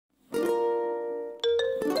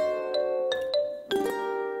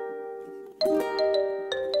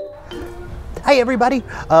Hi everybody,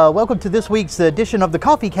 welcome to this week's edition of the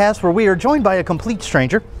Coffeecast, where we are joined by a complete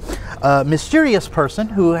stranger, a mysterious person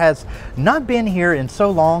who has not been here in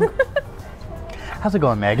so long. How's it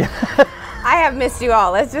going, Megan? I have missed you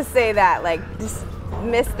all, let's just say that, just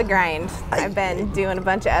missed the grind. I've been doing a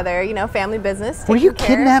bunch of other, family business. Were you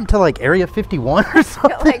kidnapped to like Area 51 or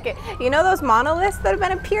something? Those monoliths that have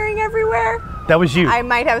been appearing everywhere? That was you. I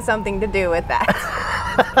might have something to do with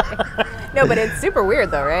that. No, but it's super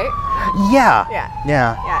weird though, right? Yeah.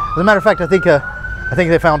 Yeah. As a matter of fact, I think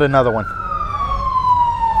they found another one.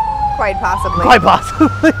 Quite possibly. Quite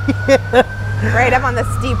possibly. Yeah. Right up on the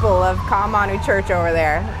steeple of Kamanu Church over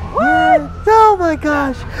there. What? Yeah. Oh my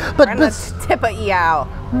gosh. But the tip of Eow.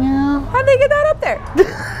 Yeah. How'd they get that up there?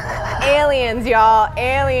 Aliens, y'all.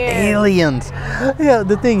 Aliens. Yeah,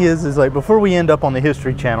 the thing is like before we end up on the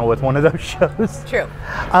History Channel with one of those shows. True.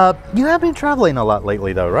 You have been traveling a lot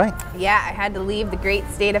lately though, right? Yeah, I had to leave the great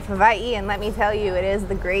state of Hawaii, and let me tell you, it is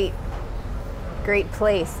the great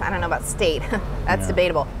place. I don't know about state. That's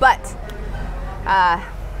debatable. But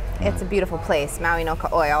it's a beautiful place. Maui no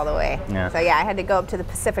Ka'oi all the way. Yeah. So yeah, I had to go up to the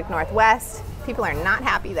Pacific Northwest. People are not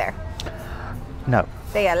happy there. No.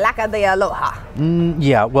 They are laka de aloha.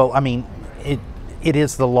 Yeah, well, I mean, it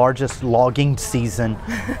is the largest logging season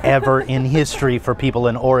ever in history for people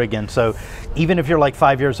in Oregon. So even if you're like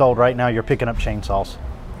 5 years old right now, you're picking up chainsaws.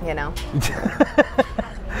 Yeah.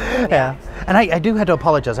 And I do have to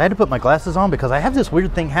apologize. I had to put my glasses on because I have this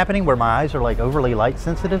weird thing happening where my eyes are like overly light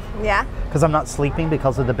sensitive. Yeah. Because I'm not sleeping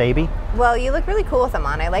because of the baby. Well, you look really cool with them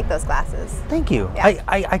on. I like those glasses. Thank you. Yeah.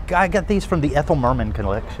 I got these from the Ethel Merman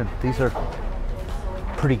collection. These are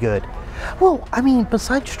pretty good. Well, I mean,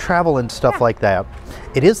 besides travel and stuff like that,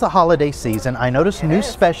 it is the holiday season. I noticed new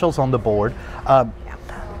specials on the board.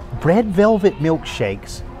 Red Velvet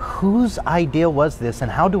milkshakes. Whose idea was this,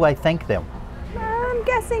 and how do I thank them? I'm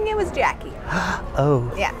guessing it was Jackie.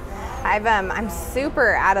 Oh. Yeah. I'm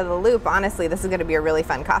super out of the loop. Honestly, this is going to be a really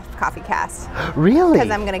fun coffee cast. Really? Because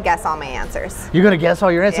I'm going to guess all my answers. You're going to guess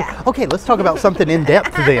all your answers? Yeah. Okay, let's talk about something in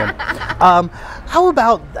depth then. How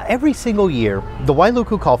about every single year, the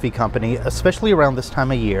Wailuku Coffee Company, especially around this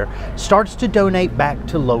time of year, starts to donate back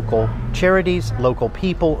to local charities, local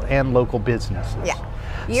people, and local businesses. Yeah.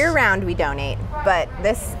 Year-round we donate, but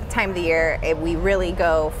this time of the year we really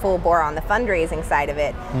go full bore on the fundraising side of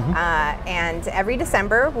it. And every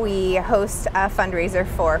December we host a fundraiser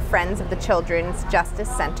for Friends of the Children's Justice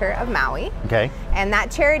Center of Maui. Okay. And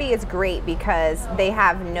that charity is great because they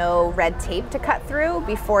have no red tape to cut through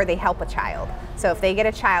before they help a child. So if they get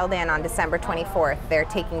a child in on December 24th, they're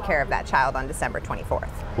taking care of that child on December 24th.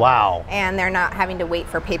 Wow. And they're not having to wait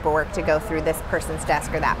for paperwork to go through this person's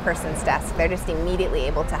desk or that person's desk. They're just immediately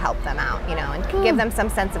able to help them out, and give them some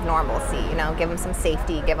sense of normalcy, give them some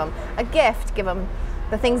safety, give them a gift, give them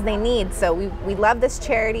the things they need. So we love this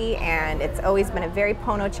charity, and it's always been a very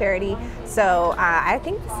Pono charity. So I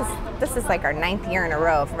think this is like our 9th year in a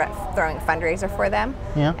row of throwing a fundraiser for them.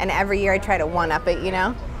 Yeah. And every year I try to one-up it,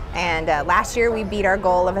 And last year we beat our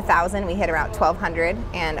goal of 1,000. We hit around 1,200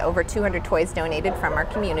 and over 200 toys donated from our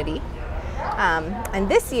community. And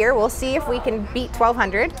this year we'll see if we can beat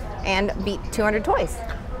 1,200 and beat 200 toys.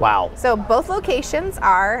 Wow. So both locations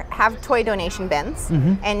have toy donation bins,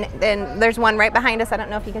 and then there's one right behind us. I don't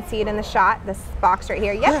know if you can see it in the shot, this box right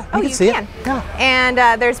here. Yep. Yeah, oh, you can. Yeah.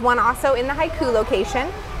 And there's one also in the Haiku location,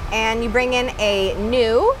 and you bring in a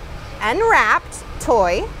new unwrapped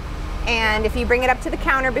toy, and if you bring it up to the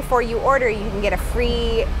counter before you order, you can get a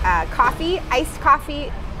free coffee, iced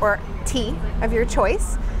coffee or tea of your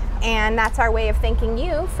choice. And that's our way of thanking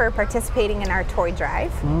you for participating in our toy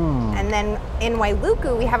drive. And then in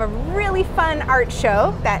Wailuku, we have a really fun art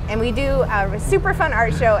show and we do a super fun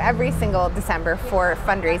art show every single December for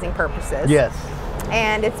fundraising purposes. Yes.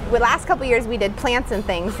 And the last couple years we did plants and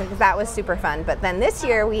things, because that was super fun. But then this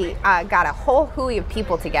year we got a whole hui of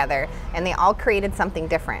people together, and they all created something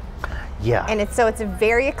different. Yeah. And it's a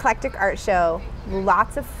very eclectic art show,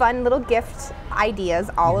 lots of fun little gift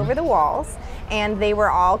ideas all over the walls, and they were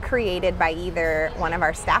all created by either one of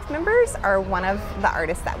our staff members or one of the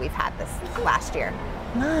artists that we've had this last year.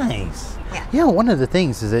 Nice. Yeah. Yeah, one of the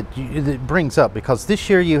things is that it brings up, because this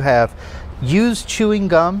year you have used chewing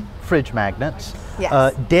gum fridge magnets,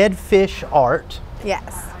 Yes. dead fish art.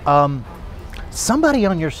 Yes. Somebody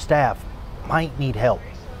on your staff might need help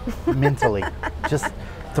mentally. Just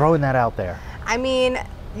throwing that out there. I mean,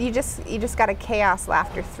 you just got to chaos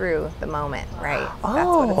laughter through the moment, right? That's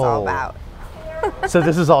what it's all about. So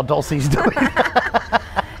this is all Dulcie's doing.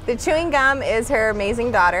 The chewing gum is her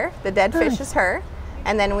amazing daughter. The dead fish is her.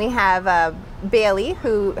 And then we have Bailey,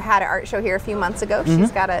 who had an art show here a few months ago.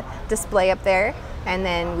 She's got a display up there. And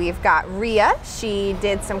then we've got Rhea. She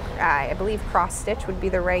did some, I believe cross stitch would be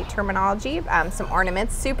the right terminology. Some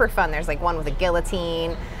ornaments, super fun. There's like one with a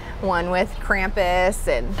guillotine, one with Krampus,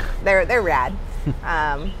 and they're rad.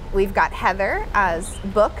 We've got Heather's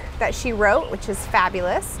book that she wrote, which is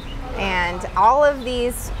fabulous. And all of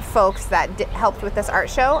these folks that helped with this art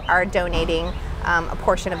show are donating a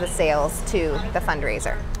portion of the sales to the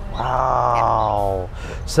fundraiser. Wow.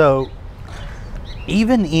 Yeah. So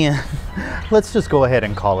even in, let's just go ahead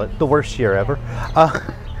and call it the worst year ever,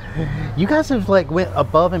 you guys have like went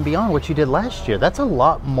above and beyond what you did last year. That's a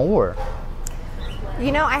lot more.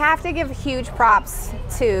 You know, I have to give huge props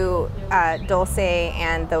to Dulce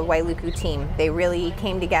and the Wailuku team. They really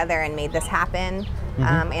came together and made this happen,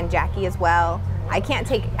 and Jackie as well. I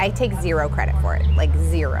take zero credit for it, like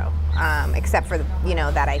zero, except for,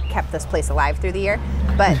 that I kept this place alive through the year.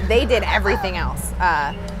 But they did everything else,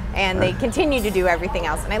 and they continue to do everything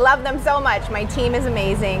else. And I love them so much. My team is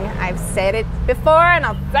amazing. I've said it before, and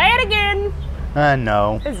I'll say it again. I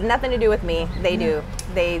know. It has nothing to do with me. They do.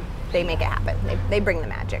 They make it happen. They bring the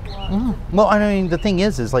magic. Well, I mean, the thing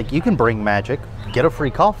is like you can bring magic, get a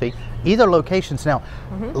free coffee, either locations. Now,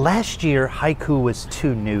 last year Haiku was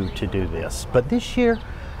too new to do this, but this year,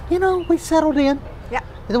 we settled in. Yeah.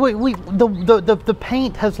 The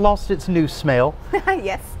paint has lost its new smell.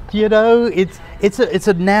 Yes. It's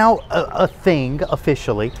now a thing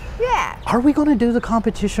officially. Yeah. Are we going to do the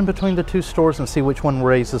competition between the two stores and see which one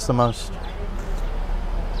raises the most?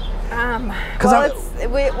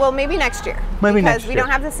 Well, maybe next year. Because we don't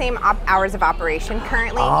have the same hours of operation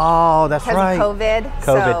currently. Oh, that's right. Because of COVID.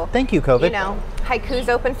 So, thank you, COVID. Haiku's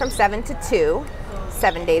open from 7 to 2,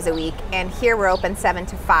 7 days a week, and here we're open 7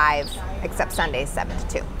 to 5, except Sundays 7 to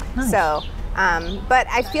 2. Nice. So, but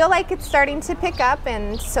I feel like it's starting to pick up,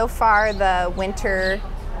 and so far the winter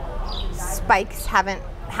spikes haven't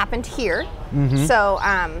happened here. So,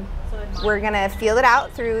 we're gonna feel it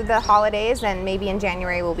out through the holidays, and maybe in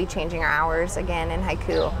January we'll be changing our hours again in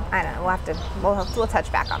Haiku. I don't know. We'll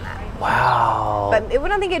touch back on that. Wow. But I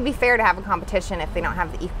don't think it'd be fair to have a competition if they don't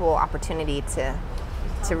have the equal opportunity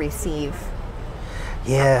to receive.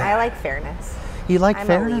 Yeah. I like fairness. You like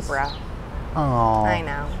fairness? I'm a Libra. Oh. I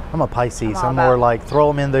know. I'm a Pisces. I'm more like throw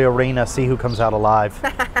them in the arena, see who comes out alive.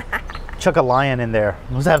 Chuck a lion in there.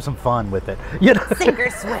 Let's have some fun with it. Sink or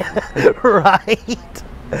swim. Right.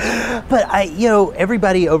 But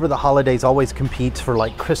everybody over the holidays always competes for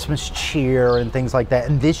like Christmas cheer and things like that.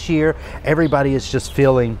 And this year, everybody is just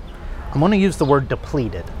feeling, I'm going to use the word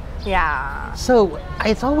depleted. Yeah. So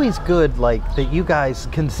it's always good like that you guys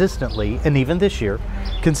consistently, and even this year,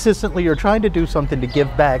 consistently are trying to do something to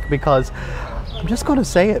give back, because I'm just going to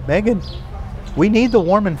say it, Megan, we need the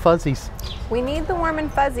warm and fuzzies. We need the warm and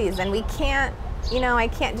fuzzies, and we can't, I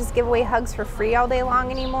can't just give away hugs for free all day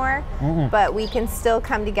long anymore, but we can still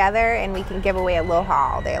come together and we can give away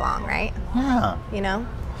aloha all day long, right? Yeah.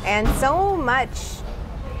 And so much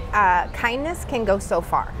kindness can go so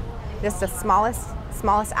far. Just the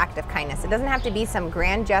smallest act of kindness. It doesn't have to be some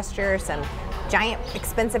grand gesture, some giant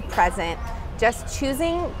expensive present. Just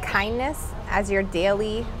choosing kindness as your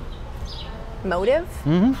daily motive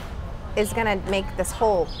is gonna make this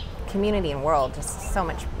whole community and world just so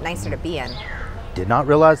much nicer to be in. Did not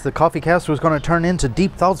realize the Coffeecast was going to turn into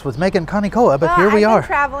Deep Thoughts with Megan Kanikoa, but here we are. I've been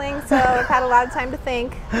traveling, so I've had a lot of time to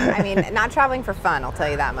think. I mean, not traveling for fun, I'll tell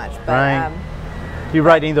you that much. But, right. You're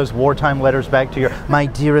writing those wartime letters back to my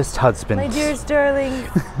dearest husband. My dearest darling.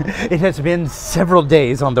 It has been several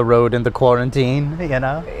days on the road in the quarantine,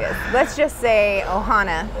 Yes. Let's just say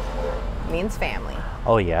Ohana means family.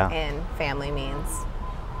 Oh, yeah. And family means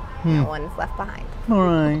no one's left behind. All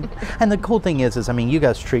right. And the cool thing is, you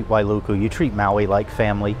guys treat Wailuku, you treat Maui like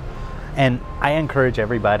family. And I encourage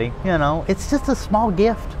everybody, it's just a small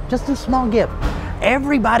gift,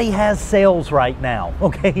 Everybody has sales right now,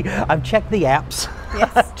 okay? I've checked the apps.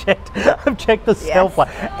 Yes. I've checked the sale file.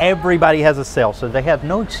 Everybody has a sale, so they have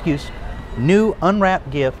no excuse. New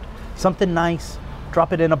unwrapped gift, something nice,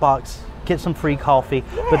 drop it in a box, get some free coffee.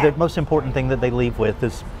 Yeah. But the most important thing that they leave with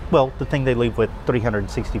is, the thing they leave with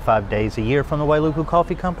 365 days a year from the Wailuku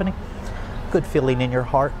Coffee Company. Good feeling in your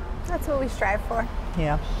heart. That's what we strive for.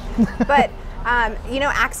 Yeah. But,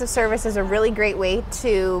 acts of service is a really great way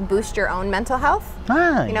to boost your own mental health.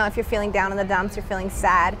 If you're feeling down in the dumps, you're feeling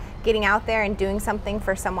sad, getting out there and doing something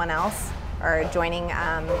for someone else, or joining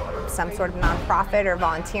some sort of nonprofit or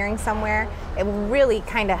volunteering somewhere, it will really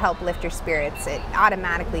kind of help lift your spirits. It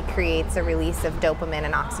automatically creates a release of dopamine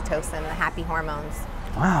and oxytocin, the happy hormones.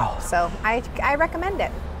 Wow. So I recommend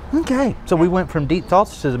it. Okay, so we went from deep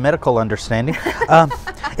thoughts to the medical understanding.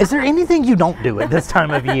 Is there anything you don't do at this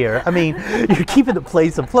time of year? I mean, you're keeping the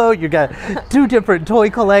place afloat. You've got 2 different toy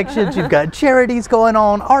collections. You've got charities going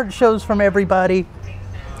on, art shows from everybody.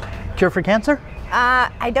 Cure for cancer?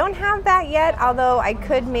 I don't have that yet, although I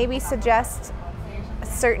could maybe suggest a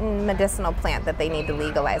certain medicinal plant that they need to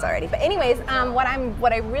legalize already. But anyways, what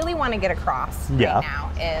I really want to get across right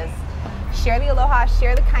now is share the aloha,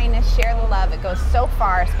 share the kindness, share the love. It goes so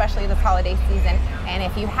far, especially this holiday season. And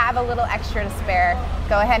if you have a little extra to spare,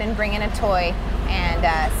 go ahead and bring in a toy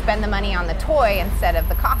and spend the money on the toy instead of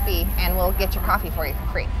the coffee, and we'll get your coffee for you for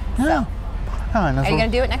free. Yeah. So, are you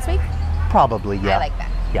going to do it next week? Probably, yeah. I like that.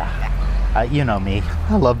 Yeah. You know me,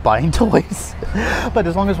 I love buying toys. But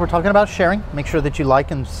as long as we're talking about sharing, make sure that you like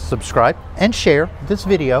and subscribe and share this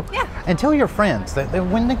video. Yeah. And tell your friends that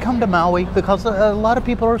when they come to Maui, because a lot of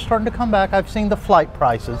people are starting to come back. I've seen the flight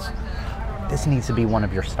prices. This needs to be one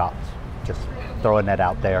of your stops. Just throwing that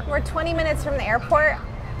out there. We're 20 minutes from the airport.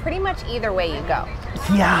 Pretty much either way you go.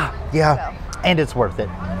 Yeah. So. And it's worth it.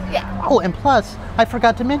 Yeah. Oh, and plus, I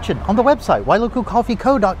forgot to mention, on the website,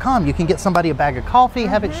 wailukucoffeeco.com, you can get somebody a bag of coffee,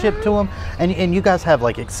 have it shipped to them, and you guys have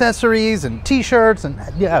like accessories and t-shirts and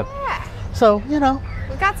yeah. So, you know.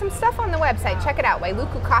 We've got some stuff on the website. Check it out,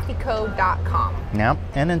 wailukucoffeeco.com. Yeah,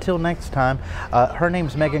 and until next time, her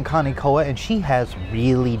name's Megan Connie Koa, and she has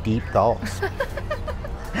really deep thoughts.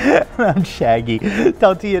 I'm Shaggy.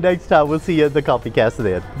 Talk to you next time. We'll see you at the Coffeecast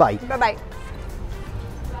then. Bye. Bye-bye.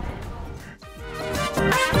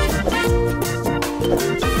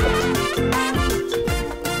 Thank you.